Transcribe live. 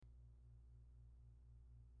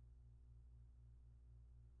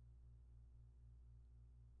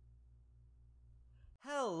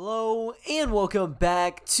And welcome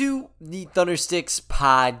back to the Thundersticks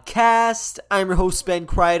podcast. I'm your host, Ben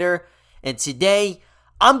Kreider, and today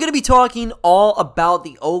I'm going to be talking all about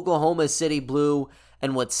the Oklahoma City Blue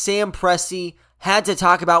and what Sam Presti had to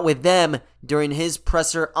talk about with them during his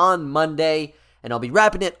presser on Monday, and I'll be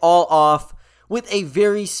wrapping it all off with a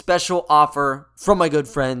very special offer from my good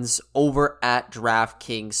friends over at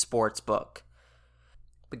DraftKings Sportsbook.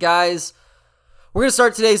 But guys, we're going to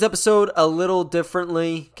start today's episode a little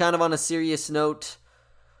differently, kind of on a serious note.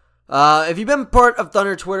 If you've been part of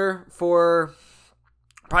Thunder Twitter for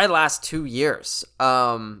probably the last 2 years,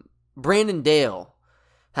 Brandon Dale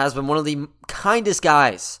has been one of the kindest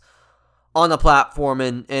guys on the platform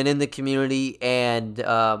and in the community. And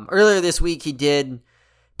earlier this week, he did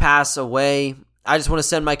pass away. I just want to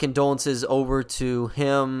send my condolences over to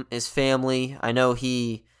him, his family. I know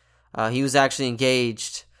he was actually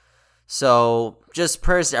engaged. So just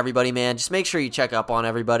prayers to everybody, man. Just make sure you check up on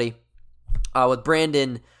everybody. With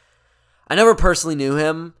Brandon, I never personally knew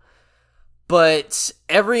him, but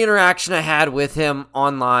every interaction I had with him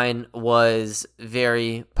online was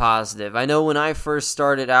very positive. I know when I first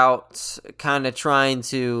started out kind of trying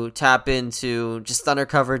to tap into just Thunder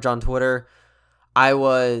coverage on Twitter, I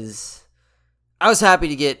was happy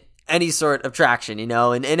to get any sort of traction,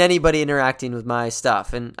 and anybody interacting with my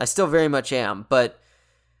stuff, and I still very much am. But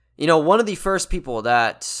one of the first people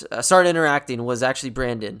that started interacting was actually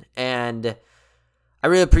Brandon, and I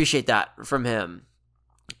really appreciate that from him.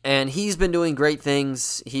 And he's been doing great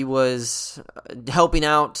things. He was helping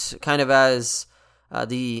out kind of as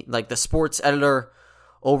the sports editor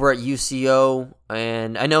over at UCO,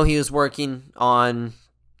 and I know he was working on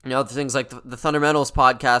things like the Thundamentals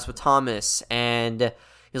podcast with Thomas, and he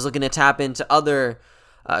was looking to tap into other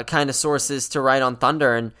kind of sources to write on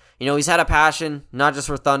Thunder. And he's had a passion not just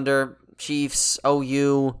for Thunder, Chiefs,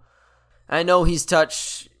 OU. I know he's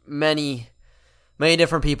touched many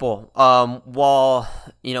different people while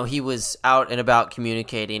he was out and about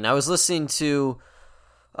communicating. I was listening to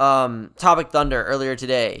Topic Thunder earlier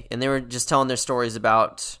today, and they were just telling their stories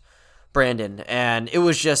about Brandon, and it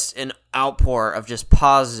was just an outpour of just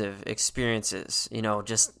positive experiences.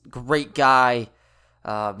 Just great guy,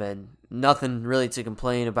 and nothing really to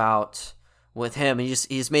complain about with him.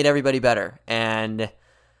 He's made everybody better, and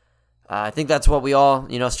I think that's what we all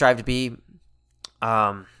strive to be.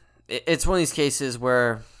 It's one of these cases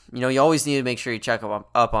where you always need to make sure you check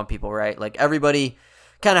up on people, right? Like everybody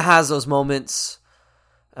kind of has those moments,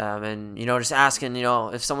 and just asking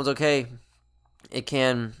if someone's okay, it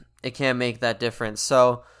can make that difference.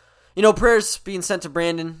 So prayers being sent to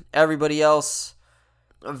Brandon, everybody else.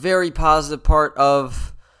 A very positive part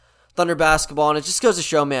of Thunder basketball, and it just goes to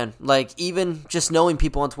show, man, like even just knowing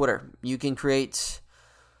people on Twitter, you can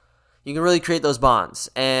really create those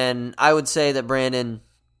bonds. And I would say that Brandon,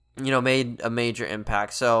 made a major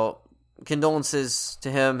impact. So condolences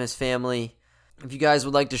to him, his family. If you guys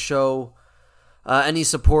would like to show any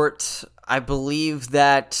support, I believe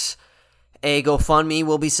that a GoFundMe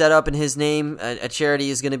will be set up in his name. A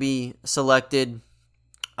charity is going to be selected.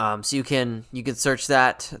 So you can search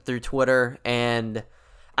that through Twitter. And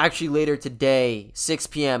actually later today, 6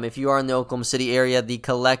 p.m., if you are in the Oklahoma City area, the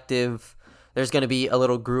Collective, there's going to be a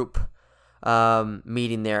little group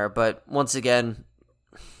meeting there. But once again,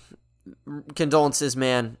 condolences,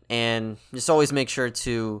 man. And just always make sure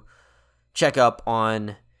to check up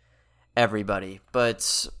on everybody.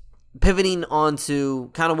 But pivoting on to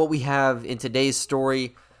kind of what we have in today's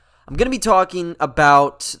story, I'm going to be talking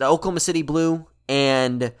about the Oklahoma City Blue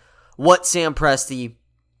and what Sam Presti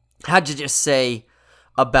had to just say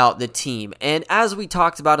about the team. And as we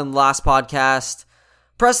talked about in the last podcast,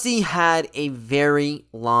 Presti had a very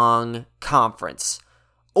long conference.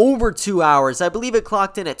 Over 2 hours. I believe it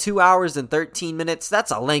clocked in at 2 hours and 13 minutes.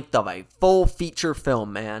 That's a length of a full feature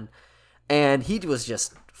film, man. And he was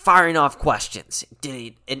just firing off questions.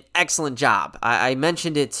 Did an excellent job. I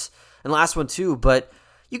mentioned it in the last one too, but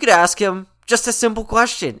you could ask him just a simple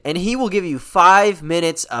question, and he will give you 5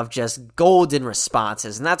 minutes of just golden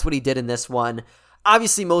responses, and that's what he did in this one.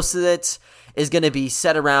 Obviously, most of it is going to be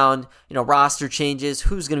set around, roster changes,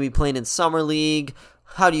 who's going to be playing in Summer League,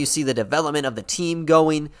 how do you see the development of the team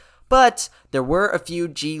going, but there were a few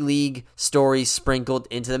G League stories sprinkled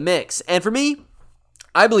into the mix, and for me,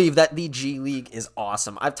 I believe that the G League is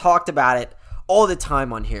awesome. I've talked about it all the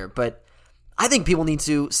time on here, but I think people need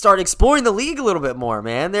to start exploring the league a little bit more,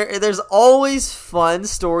 man. There's always fun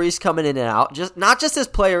stories coming in and out, not just as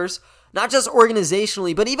players, not just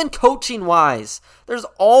organizationally, but even coaching-wise. There's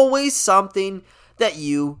always something that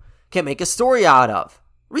you can make a story out of.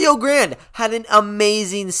 Rio Grande had an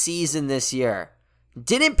amazing season this year.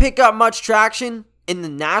 Didn't pick up much traction in the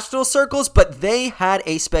national circles, but they had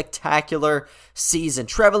a spectacular season.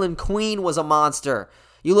 Trevelyan Queen was a monster.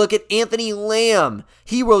 You look at Anthony Lamb,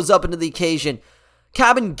 he rose up into the occasion.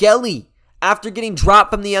 Kabengele, after getting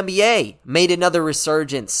dropped from the NBA, made another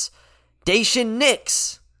resurgence. Daishen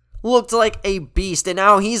Nix looked like a beast, and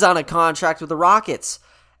now he's on a contract with the Rockets.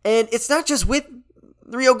 And it's not just with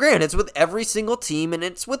Rio Grande, it's with every single team, and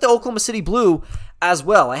it's with the Oklahoma City Blue as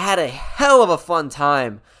well. I had a hell of a fun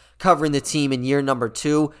time covering the team in year number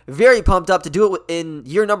 2. Very pumped up to do it in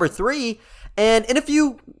year number 3. And in a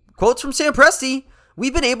few quotes from Sam Presti,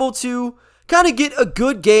 we've been able to kind of get a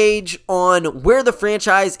good gauge on where the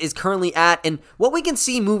franchise is currently at and what we can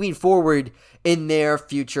see moving forward in their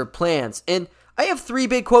future plans. And I have 3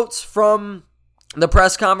 big quotes from the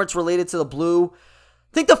press conference related to the Blue.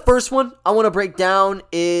 I think the first one I want to break down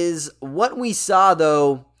is what we saw,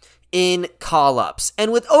 though, in call-ups.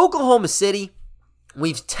 And with Oklahoma City,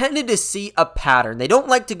 we've tended to see a pattern. They don't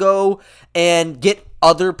like to go and get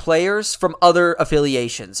other players from other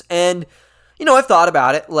affiliations. And, I've thought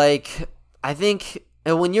about it. I think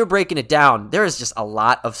when you're breaking it down, there is just a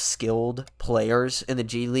lot of skilled players in the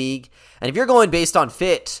G League. And if you're going based on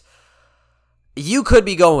fit, you could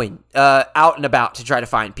be going out and about to try to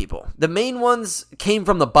find people. The main ones came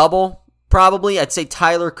from the bubble, probably. I'd say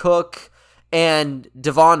Tyler Cook and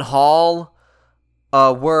Devon Hall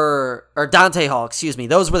or Dante Hall, excuse me.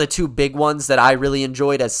 Those were the 2 big ones that I really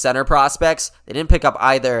enjoyed as center prospects. They didn't pick up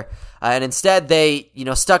either. And instead, they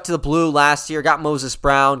stuck to the Blue last year, got Moses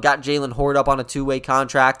Brown, got Jalen Horde up on a 2-way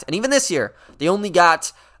contract. And even this year, they only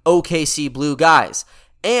got OKC Blue guys.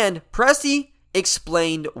 And Presti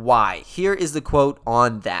explained why. Here is the quote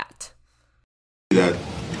on that. That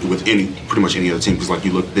with pretty much any other team, because like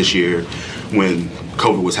you look this year when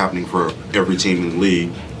COVID was happening for every team in the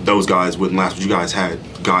league, those guys wouldn't last, but you guys had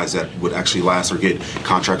guys that would actually last or get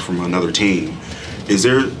contracts from another team. Is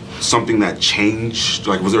there something that changed?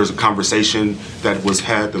 Was there a conversation that was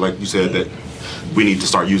had that, like you said, that we need to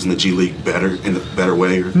start using the G League better in a better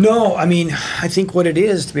way? No, I think what it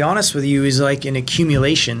is, to be honest with you, is like an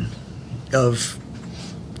accumulation of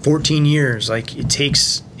 14 years. It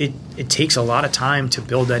takes a lot of time to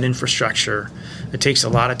build that infrastructure. It takes a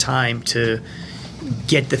lot of time to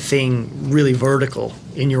get the thing really vertical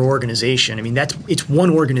in your organization. It's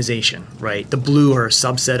one organization, right? The Blue are a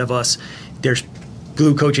subset of us. There's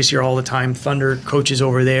Blue coaches here all the time, Thunder coaches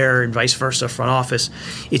over there, and vice versa, front office.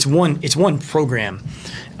 It's one program.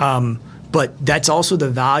 But that's also the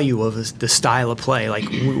value of the style of play.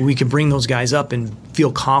 We could bring those guys up and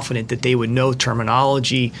feel confident that they would know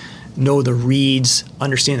terminology, know the reads,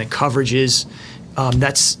 understand the coverages.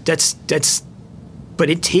 But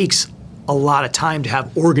it takes a lot of time to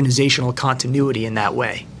have organizational continuity in that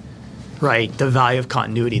way, right? The value of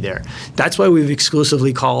continuity there. That's why we've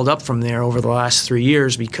exclusively called up from there over the last 3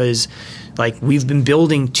 years, because we've been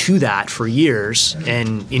building to that for years,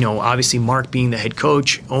 and obviously Mark being the head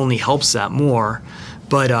coach only helps that more.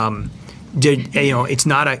 But it's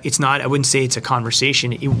not. I wouldn't say it's a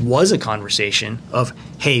conversation. It was a conversation of,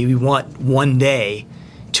 hey, we want one day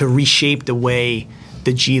to reshape the way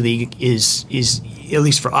the G League is at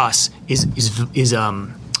least for us is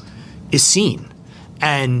seen,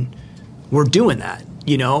 and we're doing that,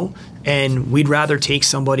 and we'd rather take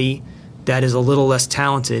somebody that is a little less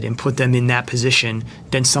talented and put them in that position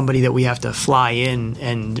than somebody that we have to fly in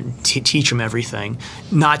and teach them everything,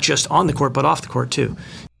 not just on the court, but off the court too.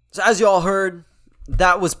 So as you all heard,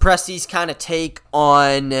 that was Presti's kind of take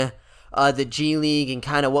on the G League and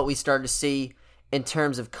kind of what we started to see in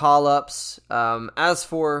terms of call-ups. As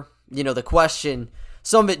for, the question,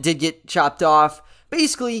 some of it did get chopped off.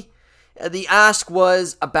 Basically, the ask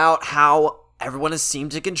was about how everyone has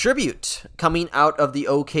seemed to contribute coming out of the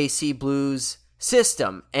OKC Blues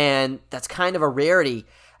system, and that's kind of a rarity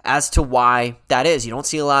as to why that is. You don't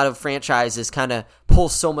see a lot of franchises kind of pull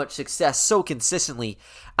so much success so consistently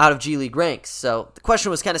out of G League ranks. So the question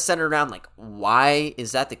was kind of centered around, why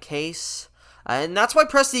is that the case? And that's why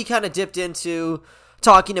Presti kind of dipped into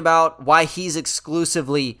talking about why he's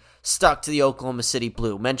exclusively stuck to the Oklahoma City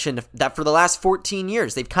Blue. Mentioned that for the last 14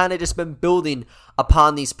 years, they've kind of just been building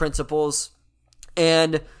upon these principles.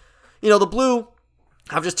 And, the Blue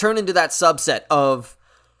have just turned into that subset of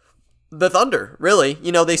the Thunder, really.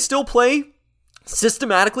 They still play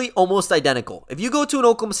systematically almost identical. If you go to an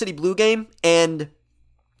Oklahoma City Blue game, and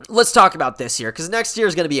let's talk about this year, because next year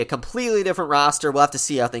is going to be a completely different roster. We'll have to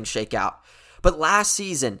see how things shake out. But last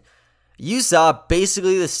season, you saw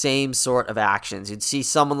basically the same sort of actions. You'd see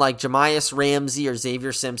someone like Jamias Ramsey or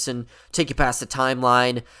Xavier Simpson take you past the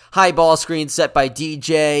timeline. High ball screen set by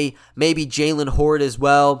DJ, maybe Jalen Horde as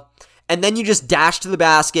well. and then you just dash to the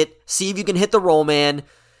basket, see if you can hit the roll man,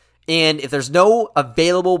 and if there's no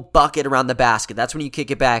available bucket around the basket, that's when you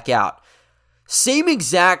kick it back out. Same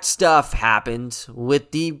exact stuff happened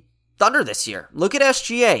with the Thunder this year. Look at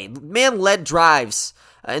SGA. Man led drives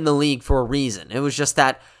in the league for a reason. It was just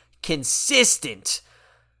that consistent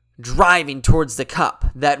driving towards the cup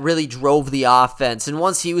that really drove the offense. And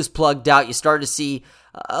once he was plugged out, you started to see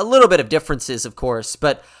a little bit of differences, of course,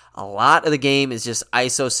 but a lot of the game is just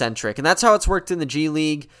isocentric, and that's how it's worked in the G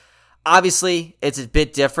League. Obviously, it's a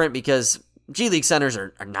bit different because G League centers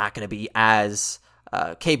are not going to be as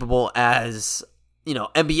capable as,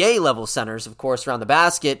 NBA level centers, of course, around the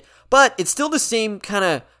basket, but it's still the same kind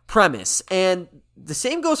of premise, and the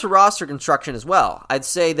same goes for roster construction as well. I'd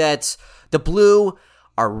say that the Blue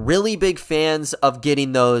are really big fans of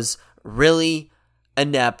getting those really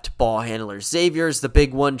inept ball handlers. Xavier's the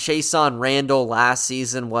big one. Chason Randall last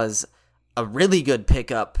season was a really good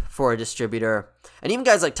pickup for a distributor. And even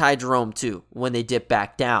guys like Ty Jerome too, when they dip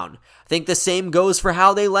back down. I think the same goes for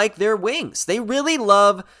how they like their wings. They really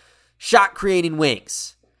love shot creating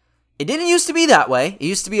wings. It didn't used to be that way. It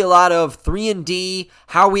used to be a lot of 3-and-D.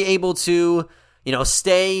 How are we able to,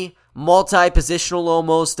 stay multi-positional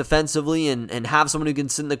almost defensively and have someone who can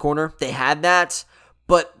sit in the corner? They had that,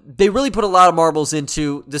 but they really put a lot of marbles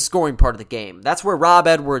into the scoring part of the game. That's where Rob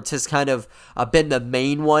Edwards has kind of been the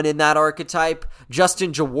main one in that archetype.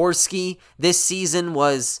 Justin Jaworski this season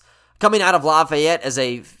was coming out of Lafayette as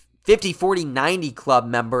a 50-40-90 club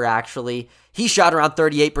member, actually. He shot around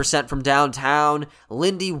 38% from downtown.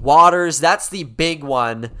 Lindy Waters, that's the big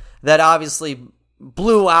one that obviously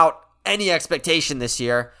blew out any expectation this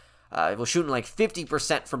year. Was shooting like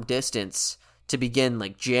 50% from distance to begin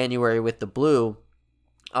like January with the Blue.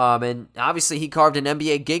 And obviously he carved an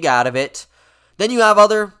NBA gig out of it. Then you have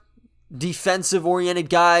other defensive-oriented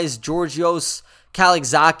guys. Georgios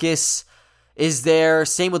Kalixakis is there.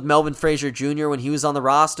 Same with Melvin Frazier Jr. when he was on the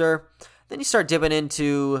roster. Then you start dipping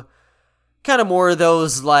into kind of more of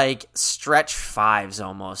those like stretch fives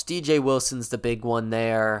almost. DJ Wilson's the big one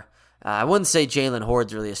there. I wouldn't say Jalen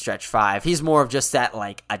Horde's really a stretch five. He's more of just that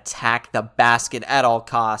like attack the basket at all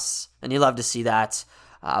costs, and you love to see that.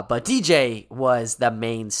 But DJ was the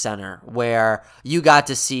main center where you got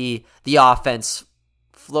to see the offense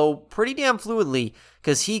flow pretty damn fluidly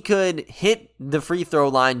because he could hit the free throw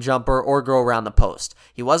line jumper or go around the post.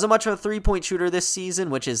 He wasn't much of a three-point shooter this season,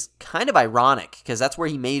 which is kind of ironic because that's where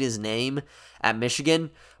he made his name at Michigan,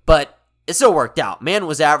 but it still worked out. Man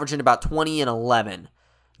was averaging about 20 and 11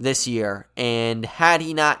 this year, and had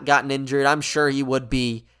he not gotten injured, I'm sure he would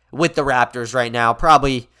be with the Raptors right now,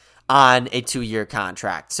 probably on a 2-year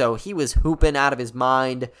contract. So he was hooping out of his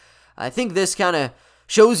mind. I think this kind of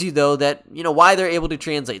shows you, though, that, why they're able to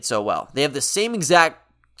translate so well. They have the same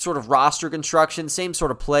exact sort of roster construction, same sort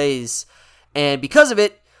of plays, and because of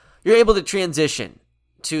it, you're able to transition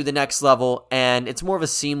to the next level, and it's more of a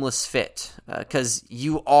seamless fit because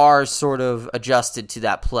you are sort of adjusted to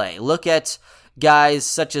that play. Look at guys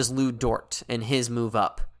such as Lou Dort and his move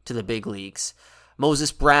up to the big leagues.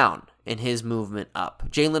 Moses Brown and his movement up.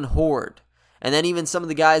 Jalen Horde. And then even some of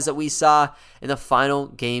the guys that we saw in the final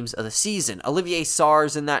games of the season. Olivier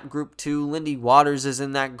Sarr's in that group too. Lindy Waters is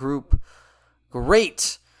in that group.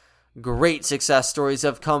 Great success stories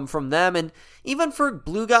have come from them. And even for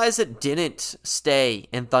Blue guys that didn't stay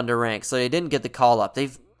in Thunder ranks, so they didn't get the call up,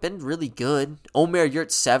 they've been really good. Omer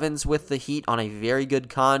Yurtseven's with the Heat on a very good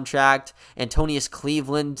contract. Antonius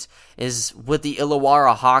Cleveland is with the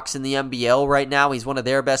Illawarra Hawks in the NBL right now. He's one of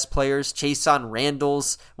their best players. Chason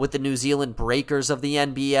Randall's with the New Zealand Breakers of the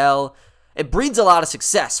NBL. It breeds a lot of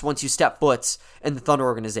success once you step foot in the Thunder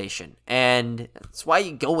organization. And that's why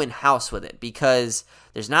you go in-house with it, because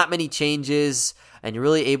there's not many changes and you're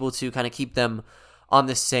really able to kind of keep them on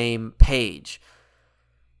the same page.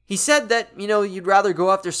 He said that, you'd rather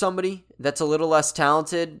go after somebody that's a little less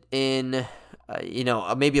talented in,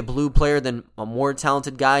 maybe a Blue player than a more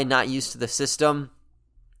talented guy not used to the system.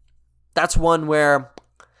 That's one where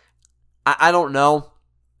I don't know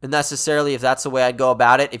necessarily if that's the way I'd go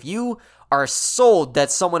about it. If you are sold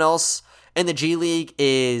that someone else in the G League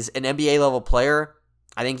is an NBA level player,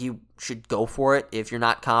 I think you should go for it if you're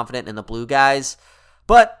not confident in the Blue guys.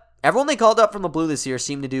 But everyone they called up from the Blue this year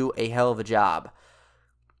seemed to do a hell of a job.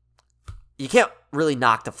 You can't really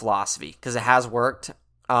knock the philosophy because it has worked.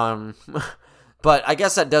 But I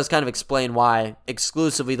guess that does kind of explain why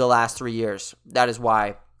exclusively the last 3 years, that is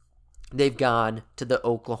why they've gone to the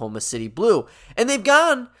Oklahoma City Blue. And they've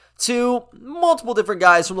gone to multiple different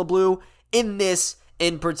guys from the Blue in this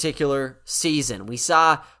in particular season. We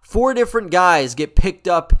saw 4 different guys get picked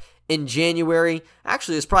up in January.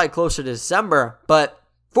 Actually, it's probably closer to December, but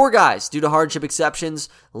 4 guys due to hardship exceptions.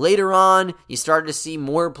 Later on, you started to see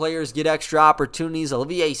more players get extra opportunities.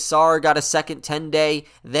 Olivier Sarr got a second 10-day.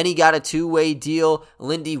 Then he got a 2-way deal.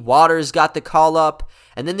 Lindy Waters got the call-up.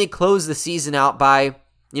 And then they closed the season out by,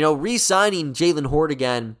 re-signing Jalen Horde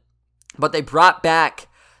again. But they brought back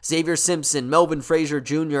Xavier Simpson, Melvin Frazier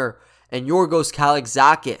Jr., and Yorgos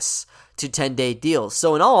Kalixakis to 10-day deals.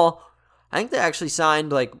 So in all, I think they actually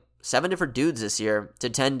signed 7 different dudes this year to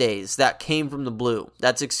 10 days that came from the Blue.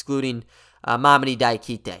 That's excluding Mamadi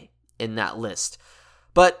Diakite in that list.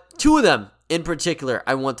 But 2 of them in particular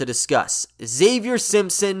I want to discuss. Xavier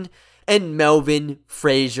Simpson and Melvin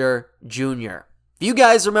Frazier Jr. If you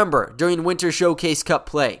guys remember, during Winter Showcase Cup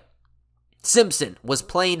play, Simpson was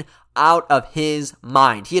playing out of his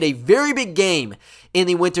mind. He had a very big game in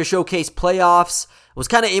the Winter Showcase playoffs, was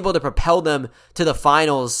kind of able to propel them to the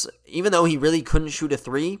finals, even though he really couldn't shoot a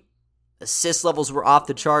 3. Assist levels were off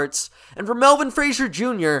the charts. And for Melvin Frazier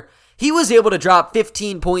Jr., he was able to drop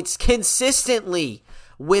 15 points consistently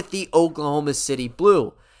with the Oklahoma City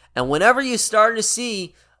Blue. And whenever you start to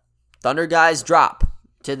see Thunder guys drop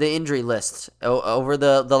to the injury list over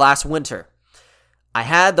the last winter, I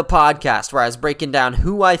had the podcast where I was breaking down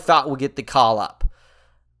who I thought would get the call up.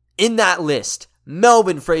 In that list,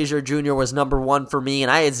 Melvin Frazier Jr. was number 1 for me, and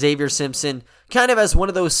I had Xavier Simpson kind of as one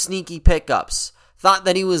of those sneaky pickups. Thought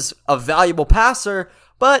that he was a valuable passer,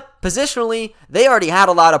 but positionally, they already had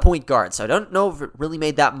a lot of point guards, so I don't know if it really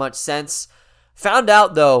made that much sense. Found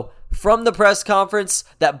out, though, from the press conference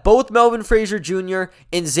that both Melvin Frazier Jr.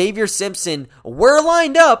 and Xavier Simpson were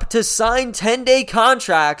lined up to sign 10-day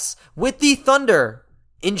contracts with the Thunder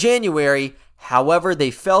in January. However,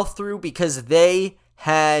 they fell through because they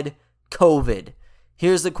had COVID.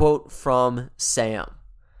 Here's the quote from Sam.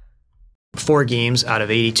 4 games out of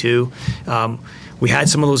 82. We had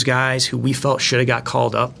some of those guys who we felt should have got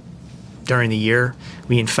called up during the year.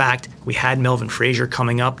 We had Melvin Frazier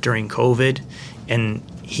coming up during COVID, and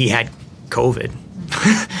he had COVID.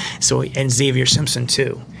 And Xavier Simpson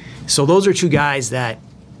too. So those are 2 guys that,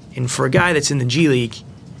 and for a guy that's in the G League,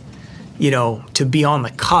 to be on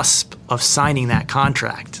the cusp of signing that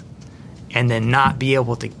contract and then not be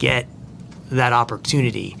able to get that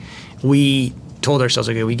opportunity, we told ourselves,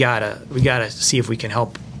 okay, we gotta see if we can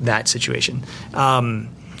help that situation.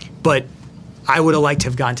 But I would have liked to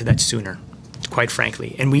have gotten to that sooner, quite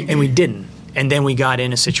frankly, and we didn't. And then we got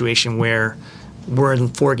in a situation where we're in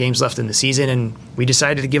 4 games left in the season, and we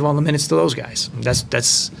decided to give all the minutes to those guys.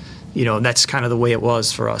 That's kind of the way it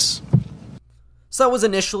was for us. So that was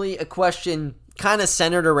initially a question kind of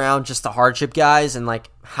centered around just the hardship guys and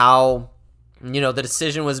how the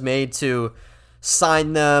decision was made to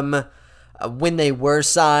sign them when they were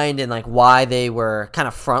signed and why they were kind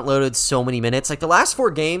of front loaded so many minutes. The last 4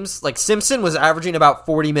 games, Simpson was averaging about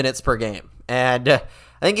 40 minutes per game, and I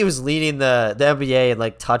think he was leading the NBA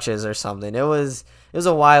in touches or something. It was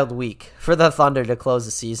a wild week for the Thunder to close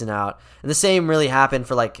the season out, and the same really happened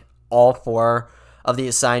for all 4 of the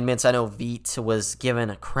assignments. I know Veet was given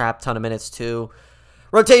a crap ton of minutes too.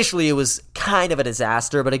 Rotationally, it was kind of a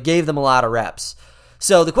disaster, but it gave them a lot of reps.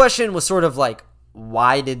 So the question was sort of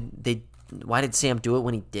why did Sam do it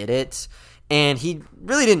when he did it? And he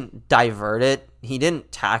really didn't divert it. He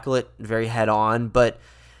didn't tackle it very head on, but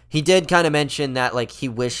he did kind of mention that he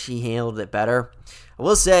wished he handled it better. I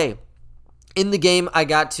will say, in the game, I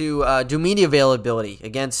got to do media availability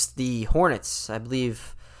against the Hornets, I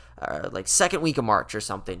believe, second week of March or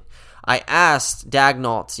something. I asked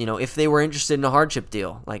Daigneault, if they were interested in a hardship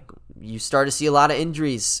deal. You start to see a lot of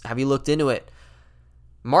injuries. Have you looked into it?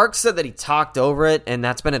 Mark said that he talked over it, and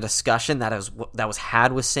that's been a discussion that was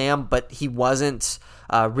had with Sam, but he wasn't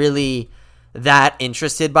really that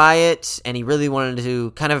interested by it, and he really wanted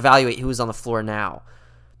to kind of evaluate who was on the floor now.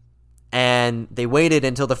 And they waited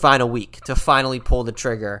until the final week to finally pull the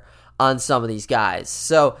trigger on some of these guys.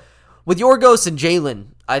 So with Yorgos and Jalen,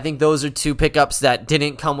 I think those are 2 pickups that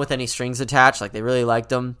didn't come with any strings attached. They really liked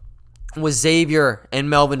them. With Xavier and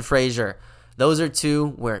Melvin Frazier, those are 2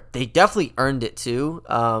 where they definitely earned it too.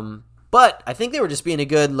 But I think they were just being a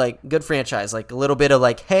good franchise. A little bit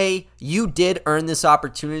of hey, you did earn this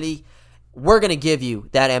opportunity. We're going to give you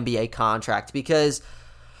that NBA contract. Because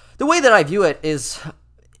the way that I view it is,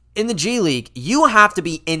 in the G League, you have to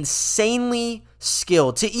be insanely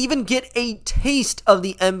skilled to even get a taste of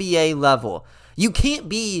the NBA level. You can't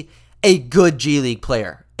be a good G League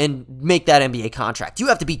player and make that NBA contract. You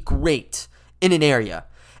have to be great in an area.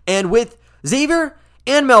 And with Xavier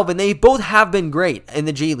and Melvin, they both have been great in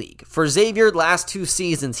the G League. For Xavier, the last 2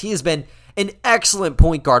 seasons, he has been an excellent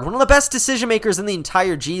point guard, one of the best decision makers in the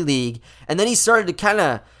entire G League. And then he started to kind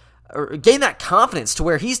of gain that confidence to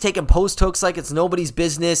where he's taking post hooks like it's nobody's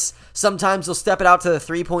business. Sometimes he'll step it out to the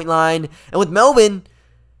 3-point line. And with Melvin,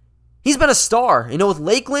 he's been a star. With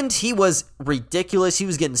Lakeland, he was ridiculous. He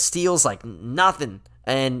was getting steals like nothing.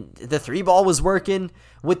 And the 3-ball was working.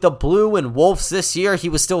 With the Blue and Wolves this year, he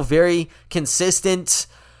was still very consistent.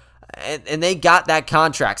 And they got that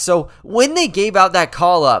contract. So when they gave out that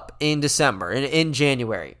call-up in December, in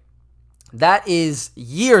January, that is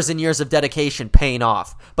years and years of dedication paying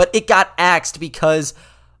off. But it got axed because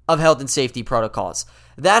of health and safety protocols.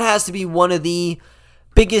 That has to be one of the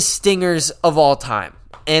biggest stingers of all time.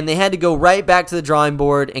 And they had to go right back to the drawing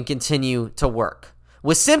board and continue to work.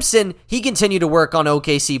 With Simpson, he continued to work on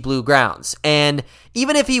OKC Blue grounds. And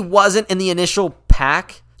even if he wasn't in the initial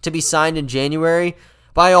pack to be signed in January,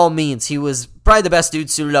 by all means, he was probably the best dude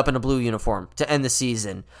suited up in a blue uniform to end the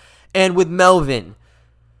season. And with Melvin,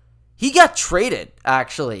 he got traded,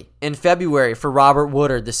 actually, in February for Robert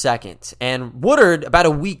Woodard II. And Woodard, about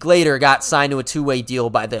a week later, got signed to a 2-way deal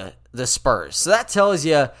by the Spurs. So that tells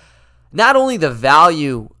you not only the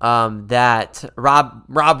value that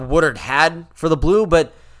Rob Woodard had for the Blue,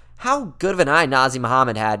 but how good of an eye Nazr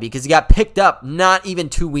Mohammed had, because he got picked up not even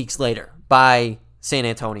 2 weeks later by San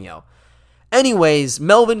Antonio. Anyways,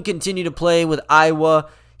 Melvin continued to play with Iowa.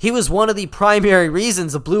 He was one of the primary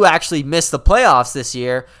reasons the Blue actually missed the playoffs this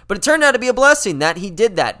year, but it turned out to be a blessing that he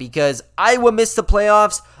did that, because Iowa missed the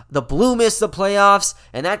playoffs, the Blue missed the playoffs,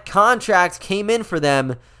 and that contract came in for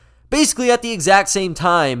them basically at the exact same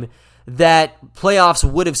time that playoffs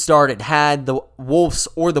would have started had the Wolves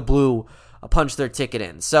or the Blue punched their ticket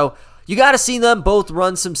in. So you got to see them both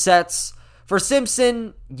run some sets. For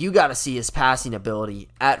Simpson, you got to see his passing ability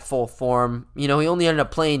at full form. He only ended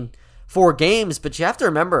up playing 4 games, but you have to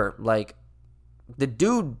remember, the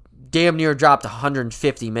dude damn near dropped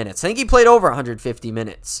 150 minutes. I think he played over 150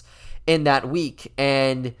 minutes in that week,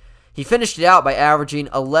 and he finished it out by averaging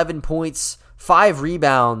 11 points, 5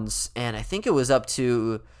 rebounds, and I think it was up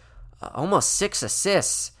to almost 6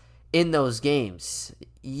 assists in those games.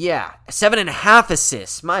 Yeah, 7.5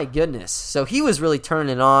 assists. My goodness. So he was really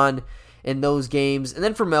turning it on in those games. And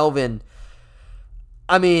then for Melvin,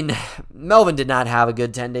 Melvin did not have a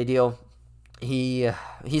good 10-day deal. He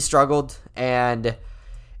struggled, and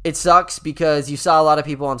it sucks because you saw a lot of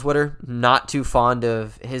people on Twitter not too fond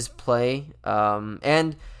of his play.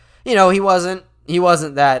 And he wasn't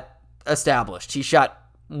that established. He shot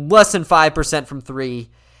less than 5% from 3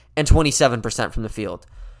 and 27% from the field.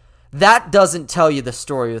 That doesn't tell you the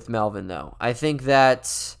story with Melvin, though. I think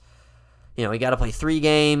that he got to play 3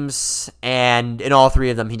 games, and in all 3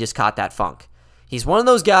 of them, he just caught that funk. He's one of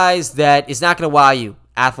those guys that is not going to wow you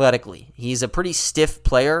athletically. He's a pretty stiff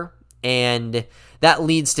player, and that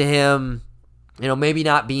leads to him, maybe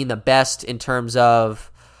not being the best in terms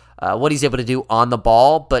of what he's able to do on the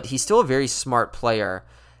ball, but he's still a very smart player,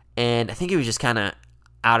 and I think he was just kind of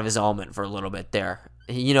out of his element for a little bit there.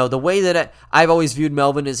 The way that I've always viewed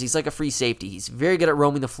Melvin is he's like a free safety. He's very good at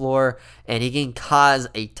roaming the floor, and he can cause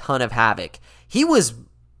a ton of havoc. He was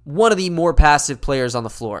one of the more passive players on the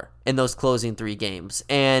floor in those closing 3 games,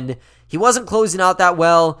 and he wasn't closing out that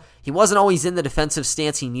well. He wasn't always in the defensive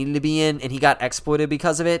stance he needed to be in, and he got exploited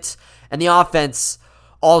because of it. And the offense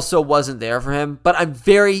also wasn't there for him, but I'm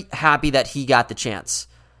very happy that he got the chance.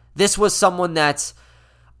 This was someone that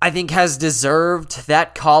I think has deserved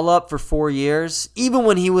that call-up for 4 years, even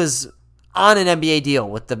when he was on an NBA deal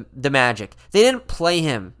with the Magic. They didn't play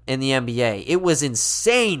him in the NBA. It was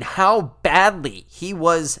insane how badly he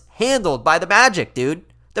was handled by the Magic, dude.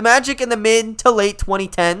 The Magic in the mid to late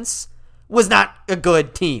 2010s was not a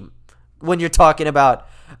good team when you're talking about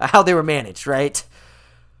how they were managed, right?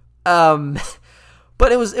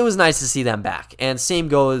 But it was nice to see them back. And same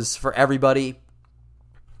goes for everybody.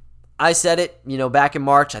 I said it, back in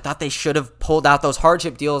March. I thought they should have pulled out those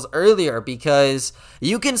hardship deals earlier because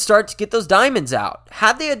you can start to get those diamonds out.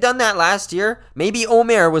 Had they had done that last year, maybe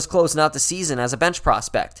Omer was closing out the season as a bench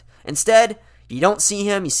prospect. Instead, you don't see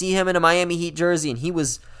him. You see him in a Miami Heat jersey, and he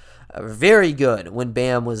was very good when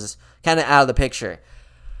Bam was kind of out of the picture.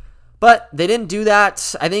 But they didn't do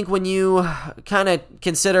that. I think when you kind of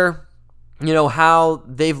consider, how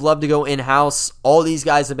they've loved to go in-house, all these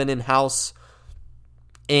guys have been in-house,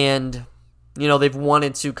 and, they've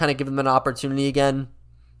wanted to kind of give them an opportunity again.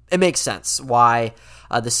 It makes sense why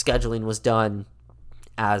the scheduling was done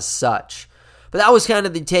as such. But that was kind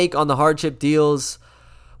of the take on the hardship deals.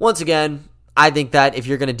 Once again, I think that if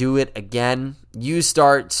you're going to do it again, you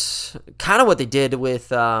start kind of what they did with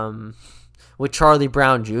Charlie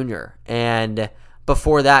Brown Jr. and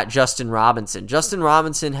before that, Justin Robinson. Justin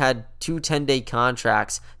Robinson had 2 10-day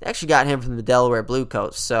contracts. They actually got him from the Delaware Blue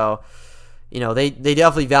Coats. So, They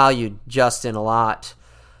definitely valued Justin a lot.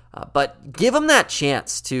 But give him that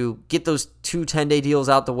chance to get those 2 10-day deals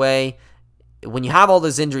out the way. When you have all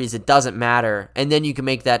those injuries, it doesn't matter. And then you can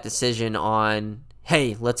make that decision on,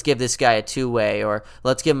 hey, let's give this guy a 2-way, or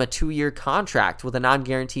let's give him a 2-year contract with a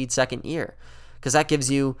non-guaranteed second year. Because that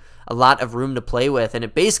gives you a lot of room to play with, and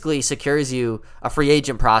it basically secures you a free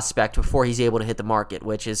agent prospect before he's able to hit the market,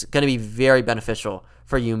 which is going to be very beneficial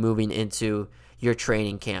for you moving into your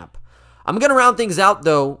training camp. I'm going to round things out,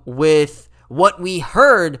 though, with what we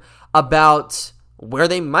heard about where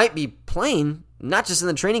they might be playing, not just in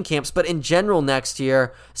the training camps, but in general next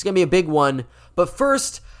year. It's going to be a big one. But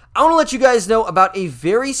first, I want to let you guys know about a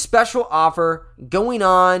very special offer going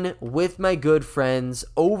on with my good friends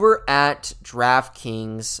over at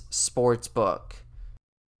DraftKings Sportsbook.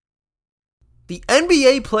 The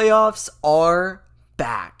NBA playoffs are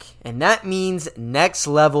back, and that means next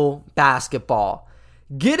level basketball.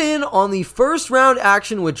 Get in on the first round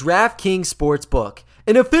action with DraftKings Sportsbook,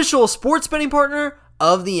 an official sports betting partner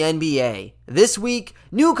of the NBA. This week,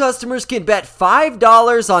 new customers can bet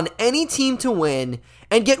 $5 on any team to win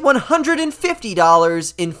and get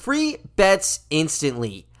 $150 in free bets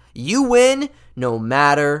instantly. You win no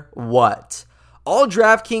matter what. All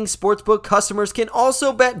DraftKings Sportsbook customers can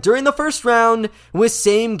also bet during the first round with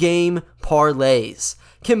same-game parlays.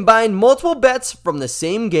 Combine multiple bets from the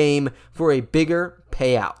same game for a bigger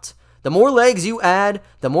payout. The more legs you add,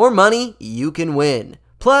 the more money you can win.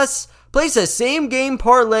 Plus, place a same-game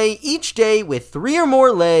parlay each day with 3 or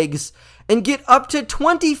more legs and get up to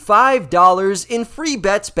 $25 in free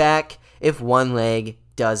bets back if one leg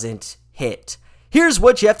doesn't hit. Here's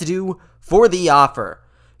what you have to do for the offer.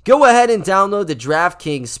 Go ahead and download the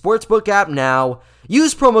DraftKings Sportsbook app now.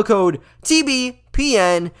 Use promo code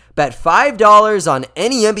TBPN. Bet $5 on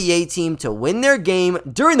any NBA team to win their game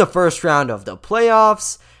during the first round of the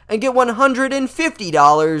playoffs and get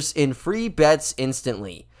 $150 in free bets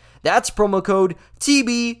instantly. That's promo code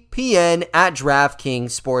TBPN at DraftKings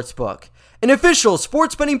Sportsbook, an official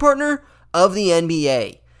sports betting partner of the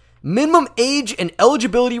NBA. Minimum age and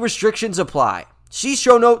eligibility restrictions apply. See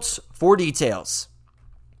show notes for details.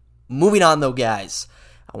 Moving on though, guys,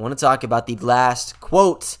 I want to talk about the last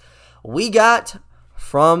quote we got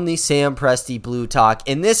from the Sam Presti Blue Talk,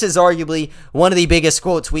 and this is arguably one of the biggest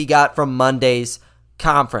quotes we got from Monday's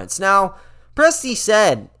conference. Now, Presti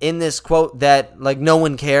said in this quote that, no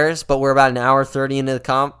one cares, but we're about an hour 30 into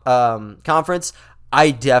the conference.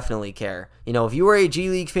 I definitely care. If you are a G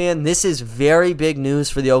League fan, this is very big news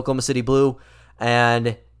for the Oklahoma City Blue,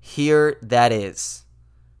 and here that is.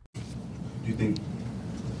 Do you think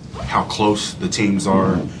how close the teams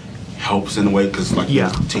are helps in a way? Because,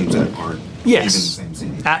 teams that aren't even the same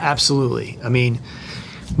city. Absolutely. I mean,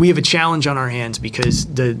 we have a challenge on our hands because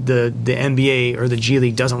the NBA or the G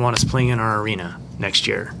League doesn't want us playing in our arena next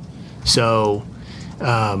year. So,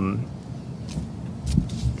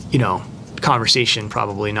 conversation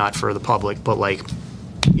probably not for the public, but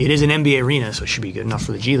it is an NBA arena, so it should be good enough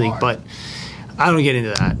for the G League. But I don't get into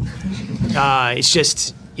that. It's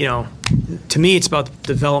just, to me, it's about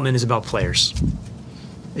development is about players.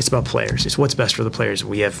 It's about players. It's what's best for the players.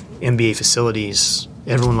 We have NBA facilities.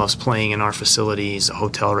 Everyone loves playing in our facilities, a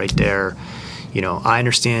hotel right there. I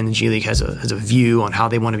understand the G League has a view on how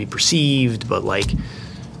they want to be perceived, but I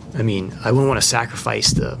wouldn't want to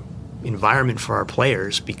sacrifice the environment for our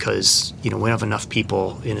players because, we don't have enough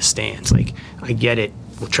people in the stands. I get it.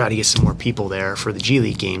 We'll try to get some more people there for the G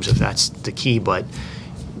League games if that's the key, but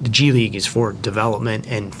the G League is for development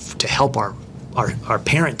and to help our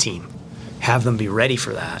parent team, have them be ready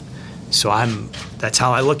for that. So that's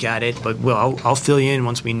how I look at it, but I'll fill you in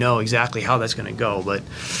once we know exactly how that's going to go. But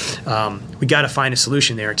we got to find a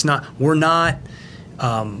solution there. We're not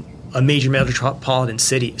a major metropolitan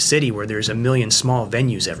city where there's a million small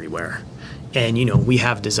venues everywhere. And, we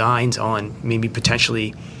have designs on maybe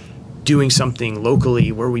potentially doing something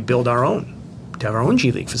locally where we build to have our own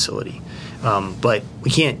G League facility. But we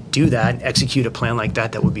can't do that and execute a plan like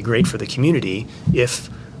that would be great for the community if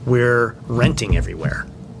we're renting everywhere.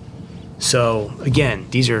 So, again,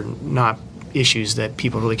 these are not issues that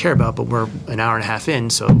people really care about, but we're an hour and a half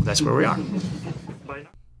in, so that's where we are.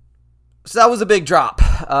 So that was a big drop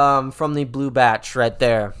from the Blue Batch right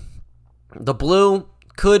there. The Blue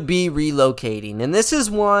could be relocating, and this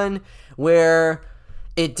is one where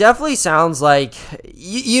it definitely sounds like,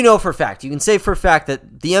 for a fact, you can say for a fact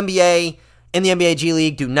that the NBA and the NBA G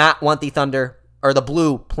League do not want the Thunder or the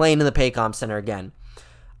Blue playing in the Paycom Center again.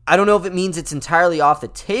 I don't know if it means it's entirely off the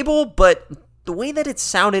table, but the way that it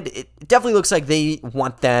sounded, it definitely looks like they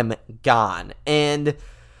want them gone. And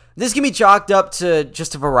this can be chalked up to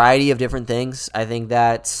just a variety of different things. I think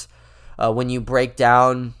that when you break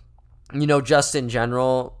down, just in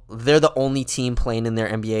general, they're the only team playing in their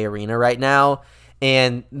NBA arena right now.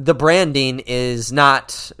 And the branding is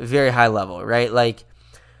not very high level, right? Like,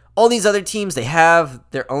 all these other teams, they have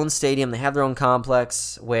their own stadium, they have their own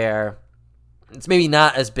complex where it's maybe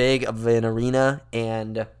not as big of an arena,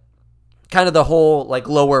 and kind of the whole like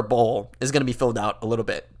lower bowl is going to be filled out a little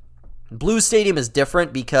bit. Blue Stadium is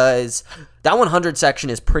different because that 100 section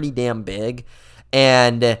is pretty damn big,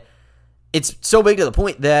 and it's so big to the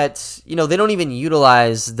point that, they don't even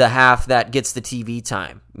utilize the half that gets the TV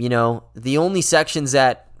time. The only sections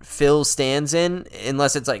that Phil stands in,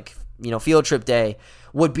 unless it's like, field trip day,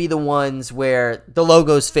 would be the ones where the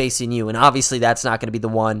logo's facing you, and obviously that's not going to be the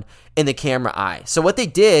one in the camera eye. So what they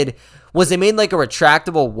did was they made like a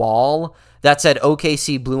retractable wall that said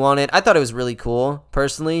OKC Blue on it. I thought it was really cool,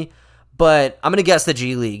 personally, but I'm going to guess the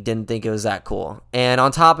G League didn't think it was that cool. And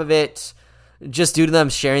on top of it, just due to them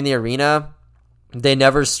sharing the arena, they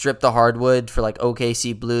never stripped the hardwood for like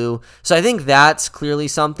OKC Blue. So I think that's clearly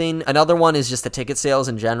something. Another one is just the ticket sales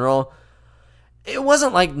in general. It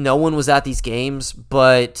wasn't like no one was at these games,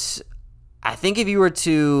 but I think if you were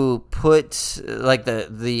to put like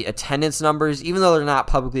the attendance numbers, even though they're not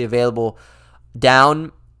publicly available,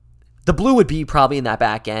 down, the Blue would be probably in that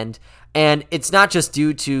back end. And it's not just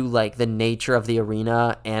due to like the nature of the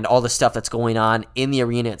arena and all the stuff that's going on in the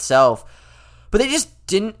arena itself, but they just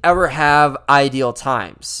didn't ever have ideal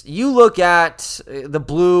times. You look at the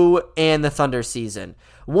Blue and the Thunder season.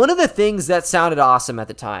 One of the things that sounded awesome at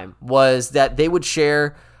the time was that they would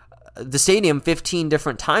share the stadium 15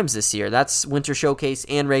 different times this year. That's Winter Showcase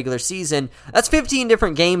and regular season. That's 15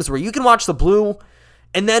 different games where you can watch the Blue,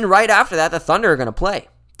 and then right after that, the Thunder are going to play.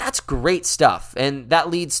 That's great stuff, and that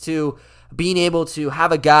leads to being able to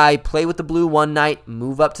have a guy play with the Blue one night,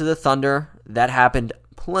 move up to the Thunder. That happened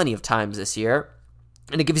plenty of times this year,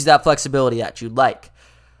 and it gives you that flexibility that you'd like.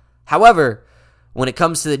 However, when it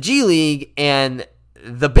comes to the G League and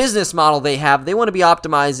the business model they have, they want to be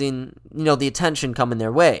optimizing, the attention coming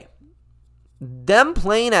their way. Them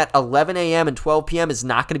playing at 11 a.m. and 12 p.m. is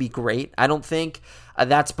not going to be great, I don't think.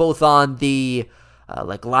 That's both on the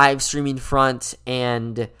live streaming front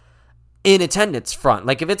and in attendance front.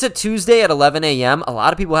 Like, if it's a Tuesday at 11 a.m., a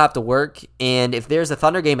lot of people have to work, and if there's a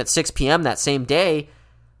Thunder game at 6 p.m. that same day,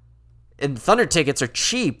 and Thunder tickets are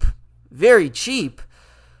cheap, very cheap,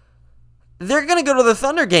 they're going to go to the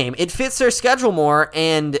Thunder game. It fits their schedule more,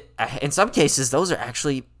 and in some cases, those are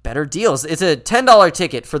actually better deals. It's a $10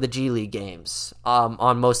 ticket for the G League games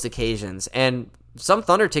on most occasions, and some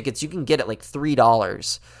Thunder tickets you can get at like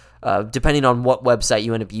 $3, depending on what website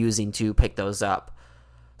you end up using to pick those up.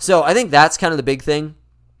 So I think that's kind of the big thing.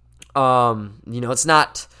 It's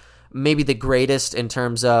not maybe the greatest in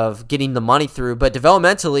terms of getting the money through, but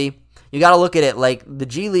developmentally, you got to look at it like the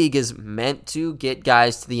G League is meant to get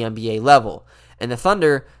guys to the NBA level. And the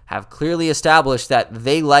Thunder have clearly established that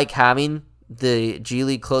they like having the G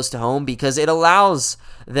League close to home because it allows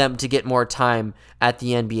them to get more time at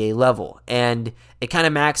the NBA level. And it kind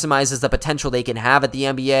of maximizes the potential they can have at the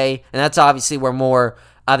NBA. And that's obviously where more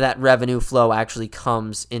of that revenue flow actually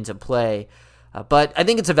comes into play. But I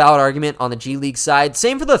think it's a valid argument on the G League side.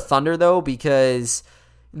 Same for the Thunder, though, because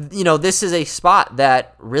this is a spot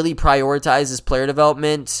that really prioritizes player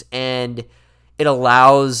development, and it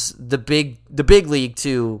allows the big league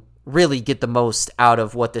to really get the most out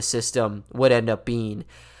of what the system would end up being.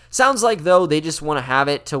 Sounds like, though, they just want to have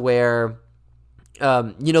it to where,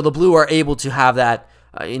 the Blue are able to have that,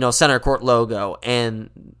 center court logo, and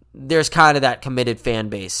there's kind of that committed fan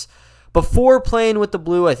base. Before playing with the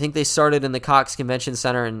Blue, I think they started in the Cox Convention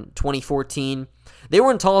Center in 2014. They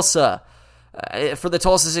were in Tulsa for the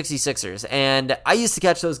Tulsa 66ers, and I used to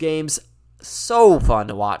catch those games. So fun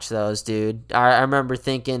to watch those, dude. I remember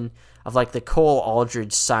thinking of like the Cole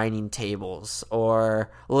Aldridge signing tables,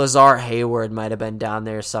 or Lazar Hayward might have been down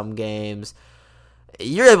there some games.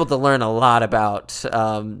 You're able to learn a lot about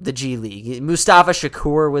the G League. Mustafa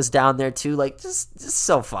Shakur was down there too. Like, just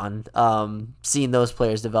so fun seeing those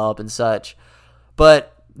players develop and such.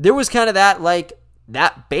 But there was kind of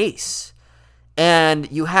that base,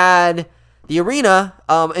 and you had the arena,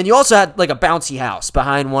 and you also had like a bouncy house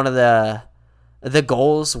behind one of the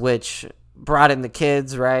goals, which brought in the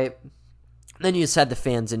kids, right? Then you just had the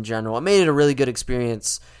fans in general. It made it a really good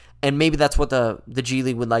experience, and maybe that's what the G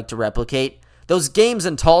League would like to replicate. Those games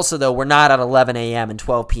in Tulsa, though, were not at 11 a.m. and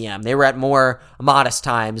 12 p.m. They were at more modest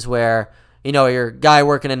times where, your guy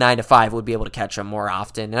working a 9 to 5 would be able to catch them more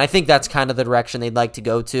often. And I think that's kind of the direction they'd like to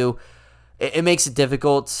go to. It makes it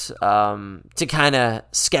difficult to kind of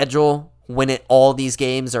schedule when all these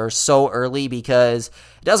games are so early, because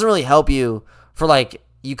it doesn't really help you for like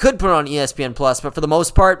You could put it on ESPN Plus, but for the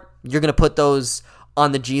most part, you're going to put those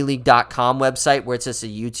on the gleague.com website where it's just a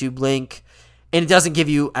YouTube link, and it doesn't give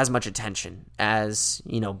you as much attention as,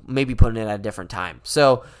 maybe putting it at a different time.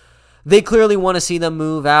 So they clearly want to see them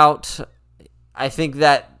move out. I think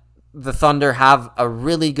that the Thunder have a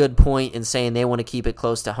really good point in saying they want to keep it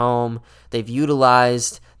close to home. They've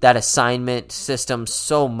utilized that assignment system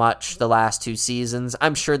so much the last 2 seasons.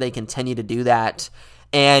 I'm sure they continue to do that.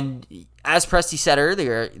 And as Presti said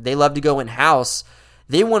earlier, they love to go in-house.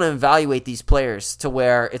 They want to evaluate these players to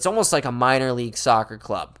where it's almost like a minor league soccer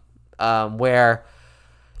club, where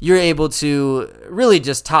you're able to really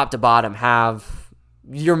just top to bottom have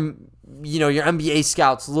your NBA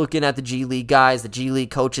scouts looking at the G League guys, the G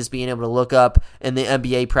League coaches being able to look up in the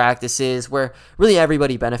NBA practices, where really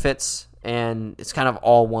everybody benefits, and it's kind of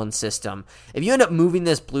all one system. If you end up moving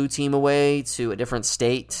this blue team away to a different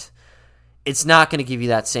state, it's not going to give you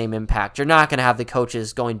that same impact. You're not going to have the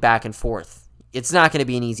coaches going back and forth. It's not going to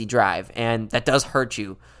be an easy drive, and that does hurt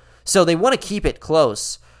you. So they want to keep it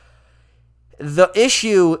close. The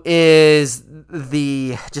issue is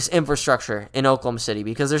the just infrastructure in Oklahoma City,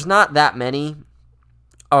 because there's not that many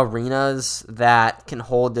arenas that can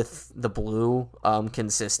hold the blue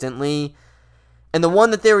consistently. And the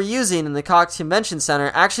one that they were using in the Cox Convention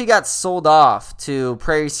Center actually got sold off to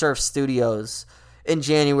Prairie Surf Studios in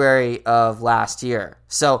January of last year.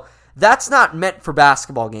 So that's not meant for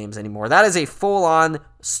basketball games anymore. That is a full-on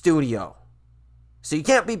studio. So you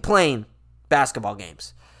can't be playing basketball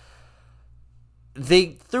games.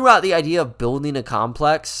 They threw out the idea of building a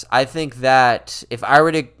complex. I think that if I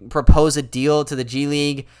were to propose a deal to the G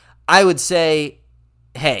League, I would say,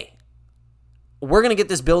 hey, we're going to get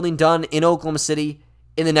this building done in Oklahoma City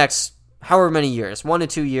in the next however many years, 1 to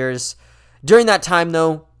 2 years. During that time,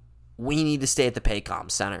 though, we need to stay at the Paycom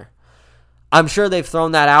Center. I'm sure they've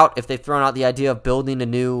thrown that out if they've thrown out the idea of building a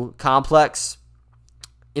new complex.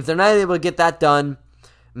 If they're not able to get that done,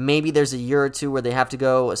 maybe there's a year or two where they have to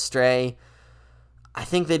go astray. I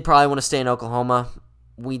think they'd probably want to stay in Oklahoma.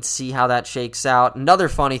 We'd see how that shakes out. Another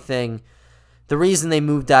funny thing, the reason they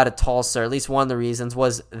moved out of Tulsa, or at least one of the reasons,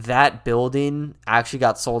 was that building actually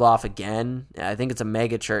got sold off again. I think it's a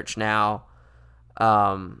mega church now.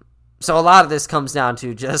 So a lot of this comes down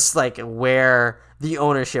to just like where the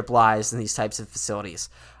ownership lies in these types of facilities.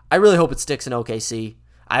 I really hope it sticks in OKC.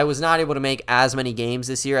 I was not able to make as many games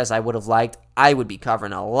this year as I would have liked. I would be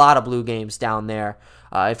covering a lot of blue games down there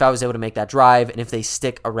if I was able to make that drive and if they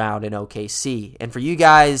stick around in OKC. And for you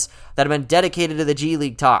guys that have been dedicated to the G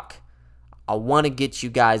League talk, I want to get you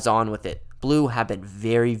guys on with it. Blue have been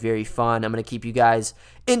very, very fun. I'm going to keep you guys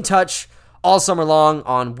in touch all summer long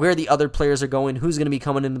on where the other players are going, who's going to be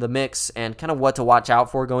coming into the mix, and kind of what to watch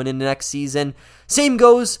out for going into next season. Same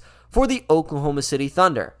goes for the Oklahoma City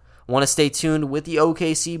Thunder. Want to stay tuned with the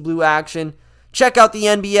OKC Blue action? Check out the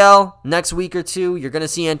NBL next week or two. You're going to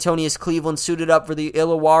see Antonius Cleveland suited up for the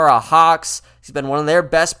Illawarra Hawks. He's been one of their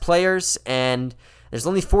best players, and there's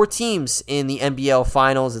only 4 teams in the NBL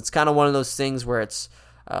finals. It's kind of one of those things where it's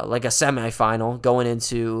like a semifinal going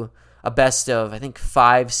into a best of, I think,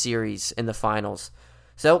 5 series in the finals.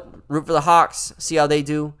 So root for the Hawks, see how they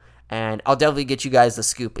do, and I'll definitely get you guys the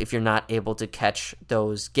scoop if you're not able to catch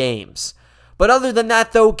those games. But other than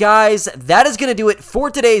that, though, guys, that is going to do it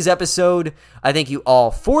for today's episode. I thank you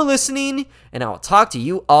all for listening, and I will talk to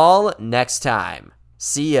you all next time.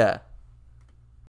 See ya.